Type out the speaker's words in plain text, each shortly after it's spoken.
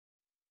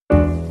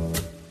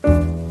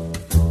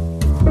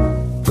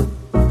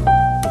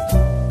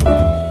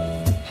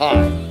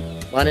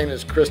My name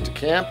is Chris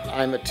DeCamp.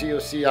 I'm a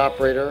TOC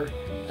operator,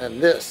 and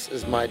this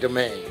is my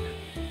domain.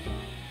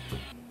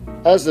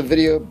 As a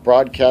video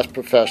broadcast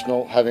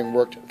professional, having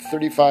worked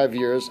 35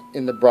 years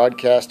in the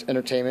broadcast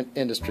entertainment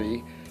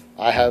industry,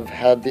 I have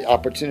had the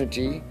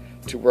opportunity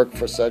to work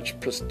for such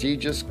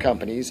prestigious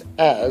companies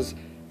as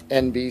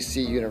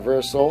NBC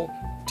Universal,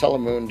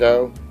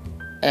 Telemundo,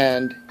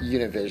 and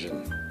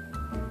Univision.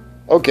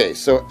 Okay,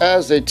 so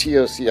as a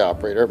TOC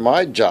operator,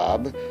 my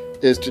job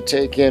is to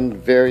take in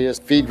various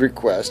feed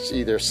requests,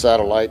 either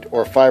satellite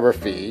or fiber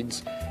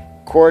feeds,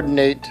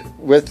 coordinate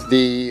with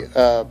the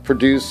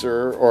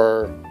producer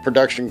or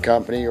production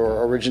company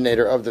or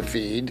originator of the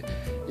feed,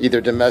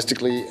 either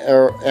domestically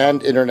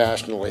and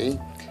internationally,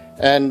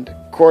 and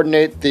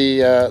coordinate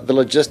the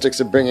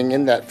logistics of bringing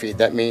in that feed.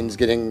 That means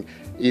getting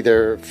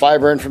either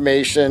fiber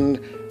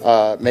information,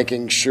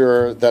 making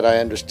sure that I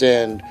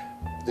understand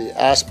the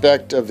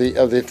aspect of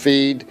the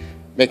feed,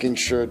 making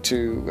sure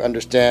to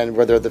understand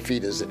whether the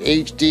feed is an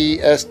HD,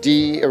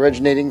 SD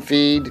originating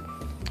feed,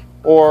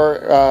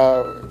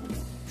 or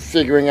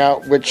figuring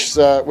out which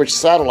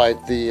satellite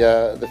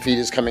the feed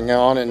is coming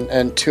on,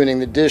 and tuning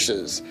the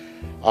dishes.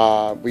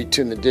 We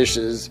tune the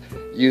dishes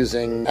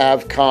using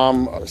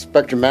Avcom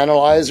spectrum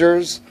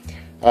analyzers.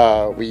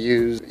 We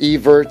use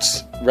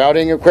everts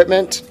routing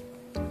equipment,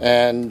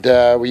 and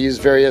we use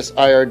various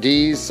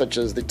IRDs such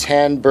as the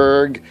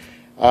Tandberg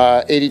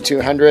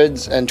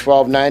 8200s and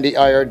 1290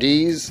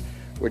 IRDs,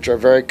 which are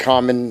very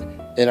common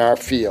in our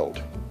field.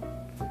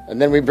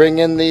 And then we bring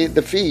in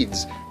the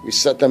feeds. We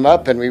set them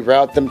up and we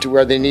route them to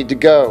where they need to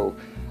go,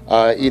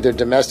 either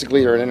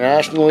domestically or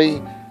internationally.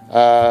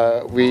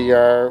 We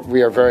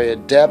are very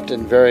adept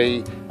and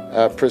very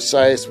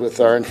precise with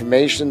our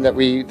information that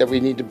we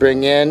need to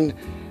bring in.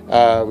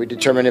 We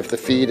determine if the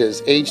feed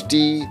is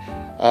HD,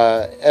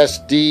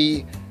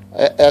 SD,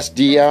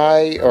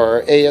 SDI,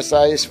 or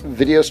ASI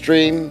video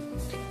stream,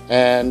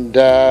 and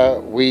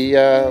we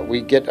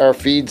get our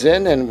feeds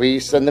in and we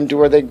send them to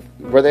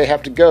where they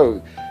have to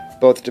go,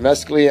 both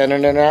domestically and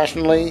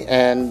internationally,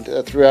 and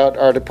throughout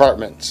our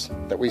departments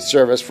that we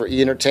service for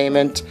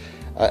E-Entertainment,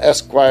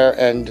 Esquire,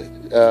 and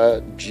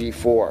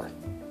G4.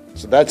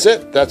 So that's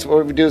it. That's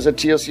what we do as a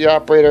TOC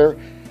operator.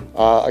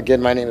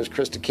 Again, my name is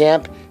Chris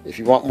DeCamp. If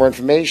you want more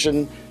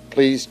information,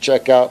 please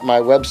check out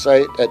my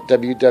website at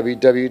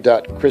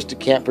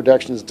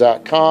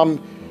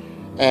www.chrisdecamproductions.com,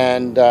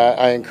 and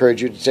I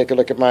encourage you to take a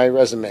look at my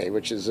resume,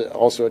 which is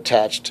also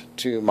attached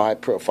to my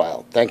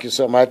profile. Thank you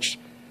so much,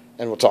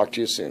 and we'll talk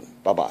to you soon.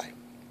 Bye-bye.